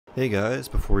Hey guys,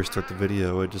 before we start the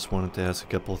video, I just wanted to ask a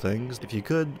couple things. If you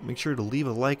could, make sure to leave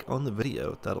a like on the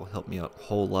video. That'll help me out a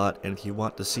whole lot. And if you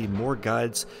want to see more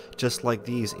guides just like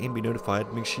these and be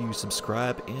notified, make sure you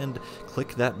subscribe and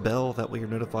click that bell. That way you're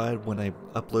notified when I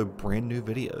upload brand new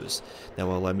videos. That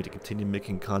will allow me to continue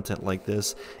making content like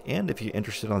this. And if you're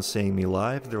interested on seeing me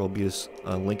live, there will be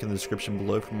a link in the description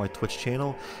below for my Twitch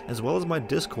channel, as well as my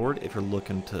Discord if you're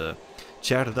looking to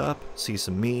chat it up, see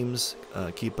some memes,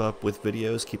 keep up with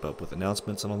videos, keep up with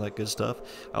announcements and all that good stuff.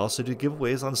 I also do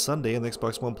giveaways on Sunday on the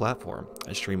Xbox One platform.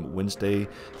 I stream Wednesday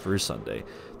through Sunday.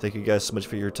 Thank you guys so much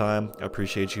for your time. I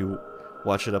appreciate you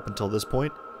watching up until this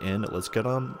point, and let's get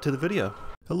on to the video.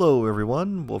 Hello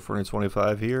everyone,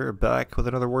 Warframe25 here, back with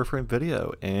another Warframe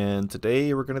video, and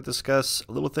today we're going to discuss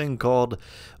a little thing called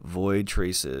Void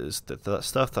Traces, the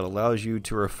stuff that allows you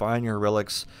to refine your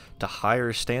relics to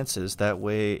higher stances. That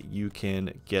way you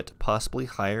can get possibly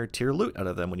higher tier loot out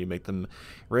of them when you make them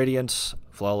Radiant,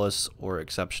 Flawless, or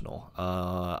Exceptional.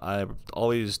 I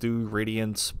always do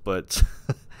Radiant, but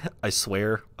I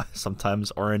swear,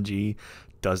 sometimes RNG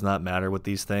does not matter with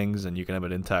these things, and you can have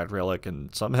an intact relic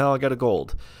and somehow I get a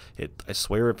gold. I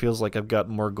swear it feels like I've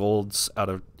gotten more golds out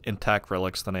of intact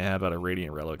relics than I have out of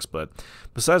radiant relics, but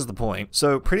besides the point.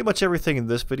 So pretty much everything in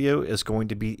this video is going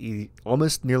to be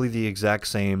almost nearly the exact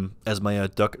same as my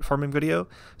ducat farming video,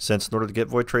 since in order to get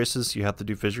void traces you have to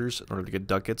do fissures, in order to get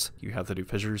ducats you have to do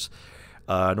fissures.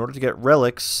 In order to get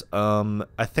relics,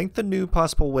 I think the new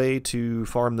possible way to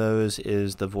farm those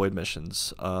is the void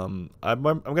missions. I'm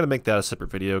gonna make that a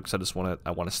separate video because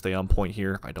I want to stay on point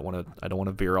here. I don't want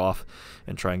to veer off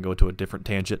and try and go into a different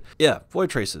tangent. Yeah, void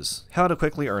traces. How to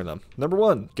quickly earn them. Number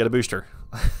 1, get a booster.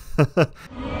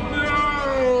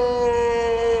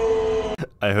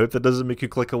 I hope that doesn't make you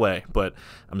click away, but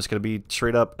I'm just going to be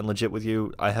straight up and legit with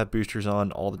you. I have boosters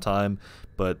on all the time,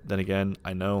 but then again,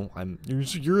 I know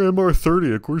you're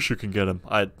MR30, of course you can get them.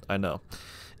 I know.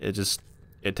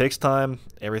 It takes time.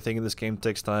 Everything in this game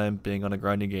takes time, being on a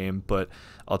grinding game, but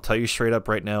I'll tell you straight up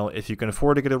right now, if you can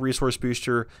afford to get a resource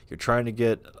booster, you're trying to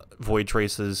get void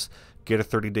traces, get a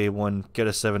 30-day one, get a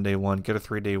 7-day one, get a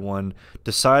 3-day one.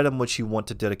 Decide on what you want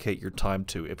to dedicate your time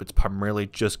to. If it's primarily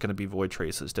just going to be void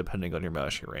traces, depending on your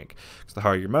mastery rank. Because the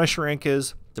higher your mastery rank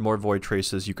is, the more void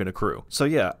traces you can accrue. So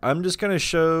yeah, I'm just going to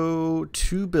show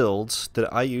 2 builds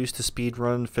that I use to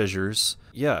speedrun fissures.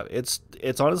 Yeah, it's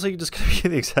honestly just going to be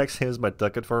the exact same as my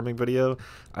ducat farming video.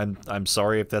 I'm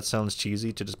sorry if that sounds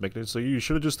cheesy to just make it so you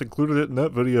should have just included it in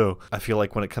that video. I feel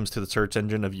like when it comes to the search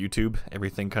engine of YouTube,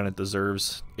 everything kind of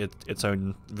deserves its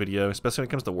own video, especially when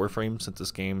it comes to Warframe, since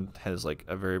this game has like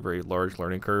a very, very large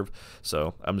learning curve.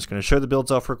 So I'm just going to show the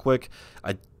builds off real quick.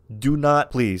 Do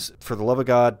not, please, for the love of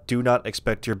God, do not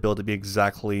expect your build to be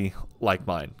exactly like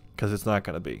mine, because it's not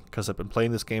going to be. Because I've been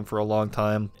playing this game for a long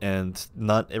time, and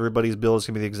not everybody's build is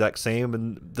going to be the exact same,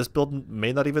 and this build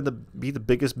may not even be the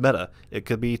biggest meta. It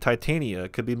could be Titania,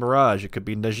 it could be Mirage, it could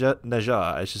be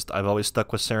Neja. I've always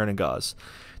stuck with Saren and Gauze.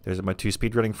 There's my 2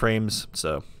 speedrunning frames,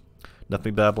 so enough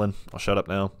me babbling. I'll shut up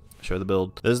now, show the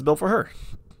build. This is the build for her.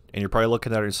 And you're probably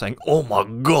looking at her and saying, oh my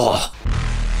god!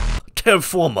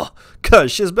 Forma,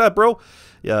 cuz she's bad, bro.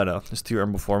 Yeah, I know. It's 2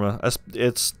 Emerald Forma.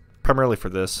 It's primarily for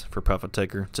this, for Profit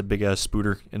Taker. It's a big ass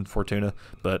spooter in Fortuna.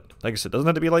 But like I said, it doesn't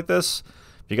have to be like this.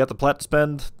 If you got the plat to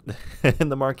spend in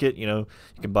the market, you know,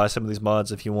 you can buy some of these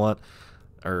mods if you want.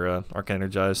 Or Arcane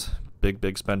Energize.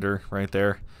 Big spender right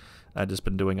there. I've just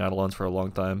been doing Eidolons for a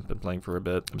long time, been playing for a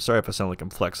bit. I'm sorry if I sound like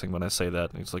I'm flexing when I say that.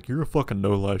 It's like, you're a fucking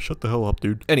no-life, shut the hell up,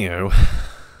 dude. Anyhow,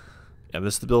 yeah,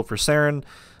 this is the build for Saren.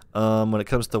 When it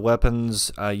comes to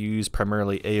weapons, I use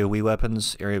primarily AoE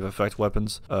weapons, area of effect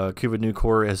weapons. Kuva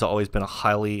Nucor has always been a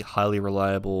highly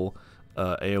reliable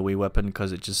AoE weapon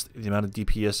because the amount of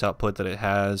DPS output that it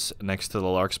has next to the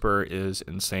Larkspur is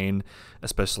insane,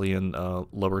 especially in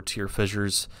lower tier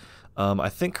fissures. I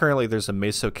think currently there's a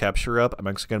Meso capture up. I'm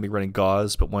actually going to be running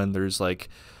Gauze, but when there's like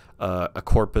a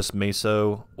Corpus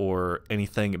Meso or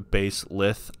anything base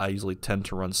Lith, I usually tend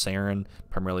to run Saren,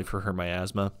 primarily for her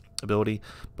miasma ability.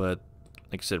 But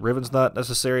like I said, Riven's not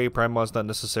necessary, Primod's not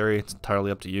necessary, it's entirely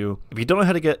up to you. If you don't know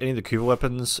how to get any of the Kuva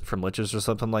weapons from Liches or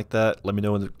something like that, let me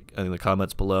know in the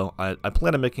comments below. I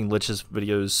plan on making Liches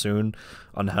videos soon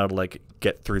on how to like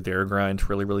get through their grind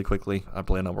really quickly. I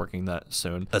plan on working that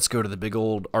soon. Let's go to the big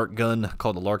old arc gun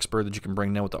called the Larkspur that you can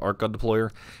bring now with the arc gun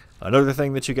deployer. Another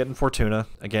thing that you get in Fortuna,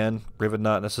 again, Riven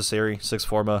not necessary, 6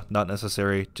 Forma not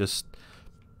necessary, just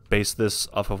base this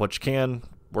off of what you can.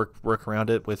 Work around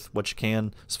it with what you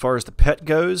can. As far as the pet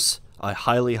goes, I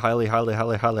highly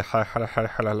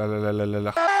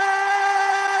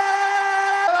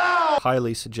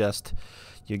suggest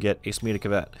you get a Smeda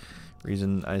Cavet.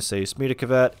 Reason I say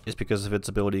Smita is because of its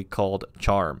ability called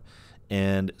Charm.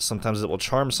 And sometimes it will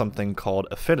charm something called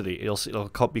Affinity.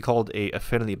 It'll be called a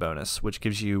Affinity bonus, which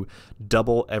gives you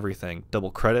double everything.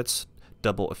 Double credits,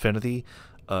 double Affinity,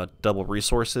 double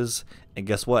resources. And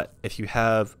guess what? If you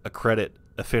have a credit,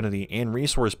 Affinity, and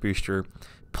resource booster,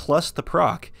 plus the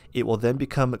proc, it will then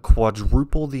become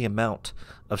quadruple the amount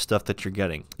of stuff that you're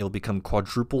getting. It will become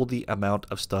quadruple the amount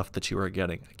of stuff that you are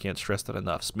getting. I can't stress that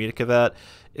enough. Smita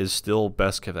is still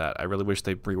best Kavat. I really wish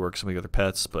they reworked some of the other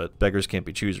pets, but beggars can't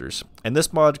be choosers. And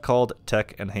this mod called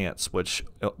Tech Enhance, which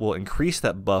will increase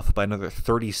that buff by another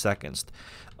 30 seconds.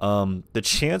 The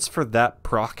chance for that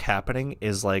proc happening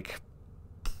is like,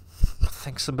 I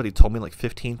think somebody told me like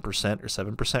 15% or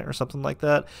 7% or something like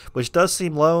that, which does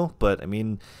seem low, but I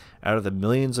mean, out of the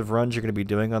millions of runs you're going to be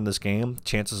doing on this game,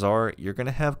 chances are you're going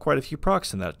to have quite a few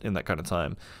procs in that kind of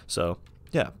time. So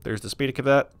yeah, there's the Speed of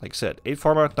Kavat. Like I said, 8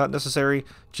 Pharma, not necessary.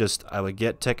 Just, I would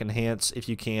get Tech Enhance if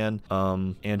you can,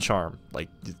 and Charm. Like,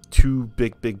 the two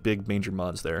big major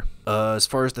mods there. As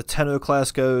far as the Tenno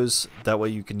class goes, that way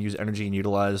you can use energy and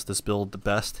utilize this build the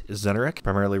best is Zeneric.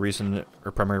 Primary reason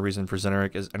for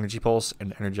Zeneric is Energy Pulse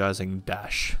and Energizing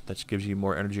Dash. That gives you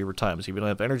more energy over time. So if you don't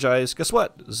have Energize, guess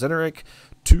what? Zeneric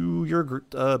to your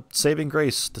saving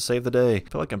grace to save the day. I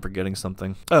feel like I'm forgetting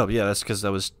something. Oh yeah, that's because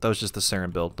that was just the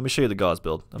Saren build. Let me show you the Gauze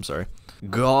build. I'm sorry.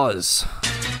 Gauze.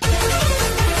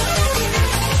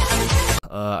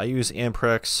 I use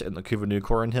Amprex and the Kuva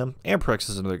Nucor in him. Amprex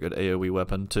is another good AoE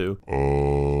weapon too.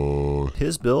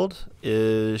 His build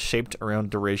is shaped around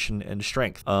duration and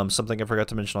strength. Something I forgot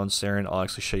to mention on Saren, I'll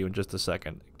actually show you in just a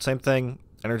second. Same thing,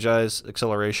 Energize,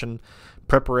 Acceleration,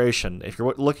 Preparation. If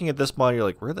you're looking at this mod, you're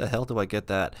like, where the hell do I get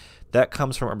that? That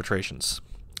comes from arbitrations.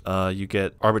 You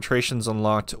get arbitrations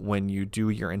unlocked when you do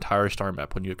your entire star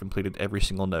map, when you have completed every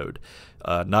single node,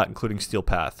 not including Steel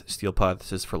Path. Steel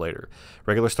Path is for later.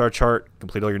 Regular star chart,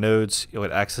 complete all your nodes, you'll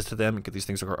get access to them and get these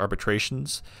things called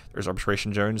arbitrations. There's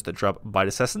arbitration zones that drop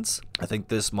Vitus Essence. I think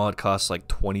this mod costs like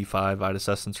 25 Vitus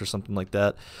Essence or something like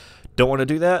that. Don't want to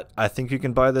do that? I think you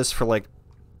can buy this for like,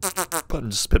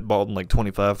 I'm just spitballing like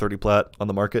 25, 30 plat on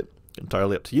the market.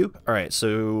 Entirely up to you. Alright,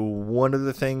 so one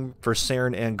other thing for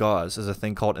Saren and Gauze is a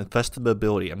thing called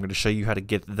Infestimability. I'm going to show you how to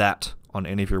get that on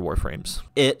any of your Warframes.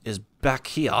 It is back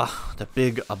here, the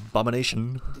big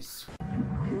abomination.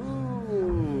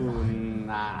 Ooh,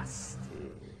 nasty.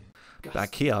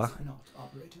 Back here.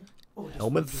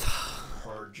 Helmet.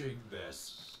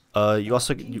 You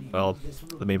also get, well,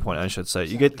 the main point I should say,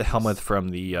 you get the helmet from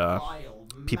the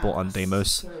people on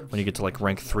Deimos. When you get to like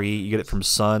rank 3, you get it from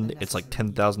Sun. It's like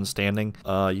 10,000 standing.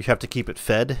 You have to keep it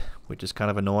fed, which is kind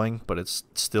of annoying, but it's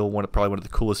still probably one of the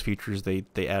coolest features they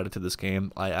added to this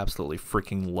game. I absolutely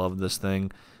freaking love this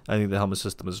thing. I think the helmet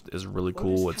system is really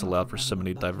cool. It's allowed for so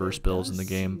many diverse builds in the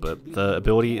game, but the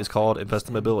ability is called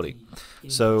Infestimability.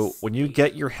 So when you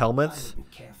get your helmet,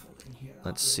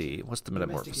 let's see, what's the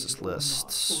Metamorphosis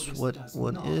list? What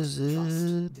is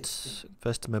it?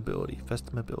 Festimability.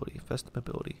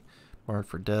 Marred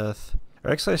for death.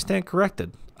 Or actually, I stand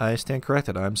corrected.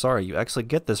 I'm sorry. You actually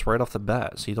get this right off the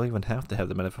bat, so you don't even have to have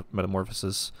the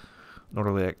Metamorphosis in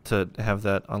order to have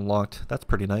that unlocked. That's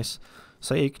pretty nice.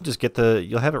 So yeah, you can just get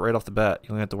you'll have it right off the bat. You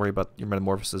don't have to worry about your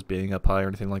Metamorphosis being up high or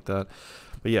anything like that.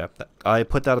 But yeah, I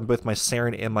put that on both my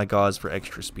Saren and my Gauze for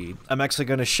extra speed. I'm actually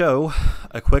going to show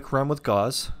a quick run with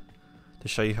Gauze to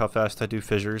show you how fast I do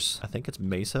fissures. I think it's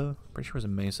Meso. Pretty sure it's a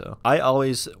Meso. I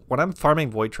always, when I'm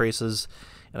farming Void Traces,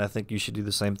 and I think you should do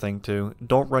the same thing too,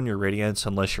 don't run your Radiance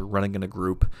unless you're running in a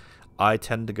group. I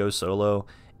tend to go solo.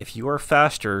 If you are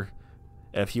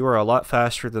a lot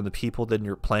faster than the people that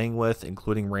you're playing with,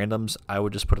 including randoms, I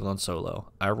would just put it on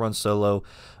solo. I run solo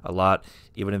a lot,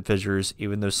 even in fissures,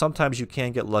 even though sometimes you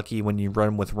can get lucky when you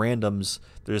run with randoms.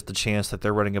 There's the chance that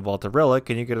they're running a Vaulted Relic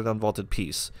and you get an unvaulted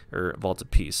piece, or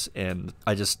Vaulted Piece. And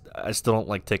I still don't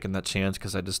like taking that chance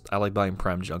because I like buying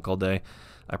prime junk all day.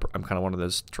 I'm kind of one of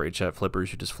those trade chat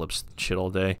flippers who just flips shit all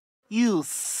day. You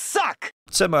suck!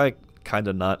 Semi, kind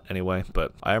of not anyway,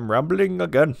 but I am rambling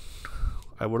again.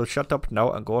 I would have shut up now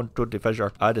and gone to the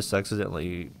fissure. I just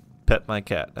accidentally pet my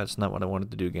cat. That's not what I wanted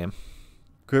to do, game.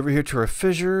 Go over here to our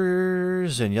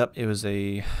fissures, and yep, it was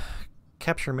a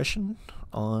capture mission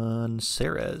on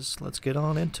Ceres. Let's get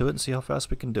on into it and see how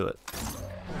fast we can do it.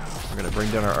 We're going to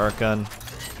bring down our Arc Gun.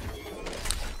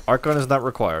 Arc Gun is not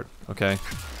required, okay?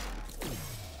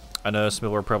 I know some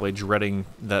people are probably dreading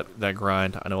that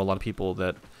grind. I know a lot of people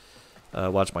that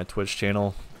watch my Twitch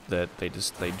channel that they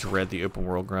dread the open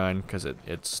world grind because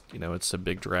it's you know, it's a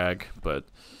big drag, but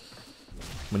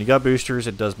when you got boosters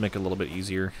it does make it a little bit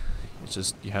easier. It's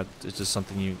just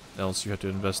something else you have to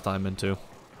invest time into.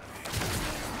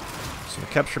 So, a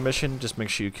capture mission, just make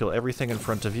sure you kill everything in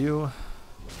front of you,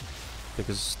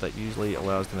 because that usually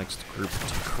allows the next group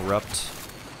to corrupt.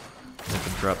 They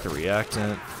can drop the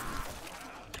reactant.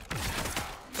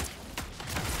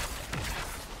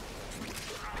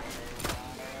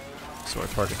 So our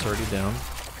target's already down.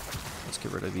 Let's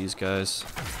get rid of these guys.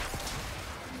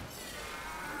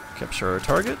 Capture our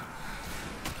target.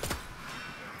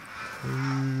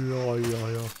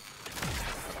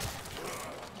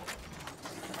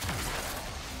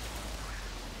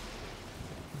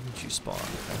 Where'd you spawn?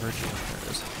 I heard you. There it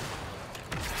is.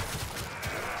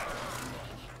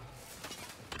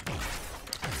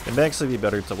 It may actually be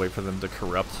better to wait for them to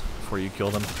corrupt before you kill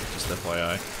them, just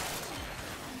FYI.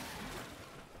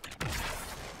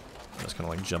 I'm just gonna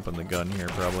like jump in the gun here,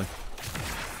 probably.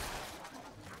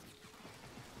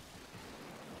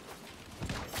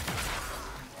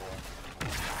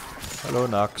 Hello,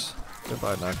 Nox.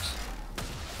 Goodbye, Nox.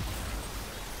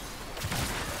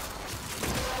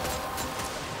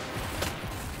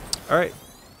 Alright.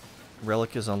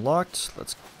 Relic is unlocked.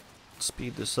 Let's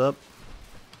speed this up.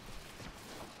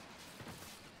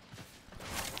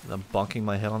 I'm bonking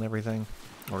my head on everything.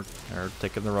 Or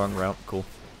taking the wrong route. Cool.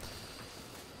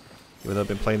 Even though I've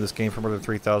been playing this game for more than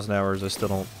 3,000 hours, I still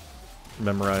don't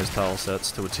memorize tile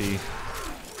sets to a T.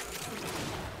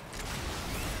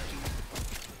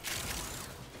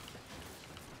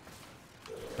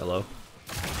 Hello?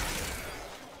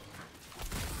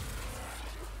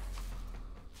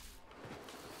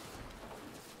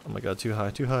 Oh my god, too high,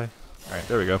 too high. Alright,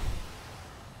 there we go.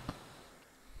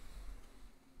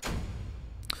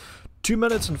 2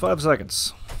 minutes and 5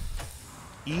 seconds.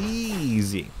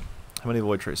 Easy. How many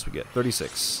void trace we get?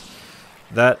 36.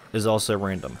 That is also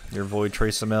random. Your void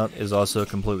trace amount is also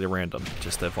completely random,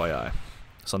 just FYI.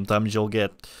 Sometimes you'll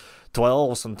get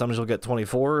 12, sometimes you'll get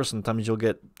 24, sometimes you'll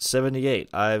get 78.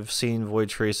 I've seen void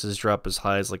traces drop as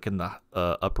high as like in the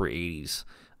upper 80s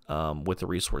with the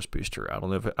resource booster. I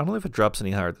don't know if it drops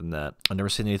any higher than that. I've never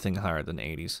seen anything higher than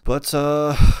 80s. But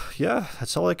yeah,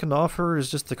 that's all I can offer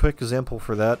is just a quick example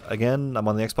for that. Again, I'm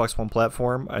on the Xbox One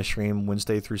platform. I stream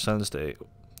Wednesday through Sunday.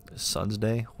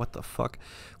 Sunday? What the fuck?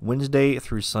 Wednesday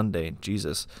through Sunday.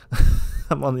 Jesus.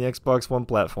 I'm on the Xbox One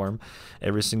platform.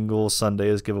 Every single Sunday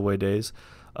is giveaway days.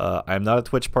 I'm not a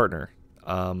Twitch partner,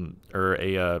 or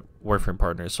a Warframe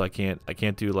partner, so I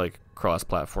can't do like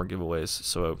cross-platform giveaways.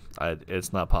 So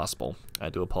it's not possible. I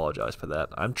do apologize for that.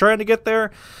 I'm trying to get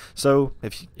there. So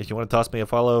if you want to toss me a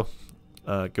follow,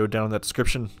 go down in that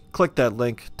description, click that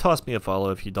link, toss me a follow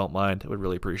if you don't mind. I would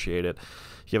really appreciate it.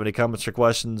 If you have any comments or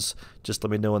questions, just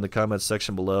let me know in the comments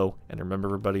section below. And remember,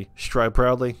 everybody, strive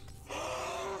proudly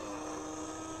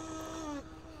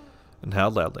and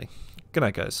howl loudly. Good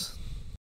night, guys.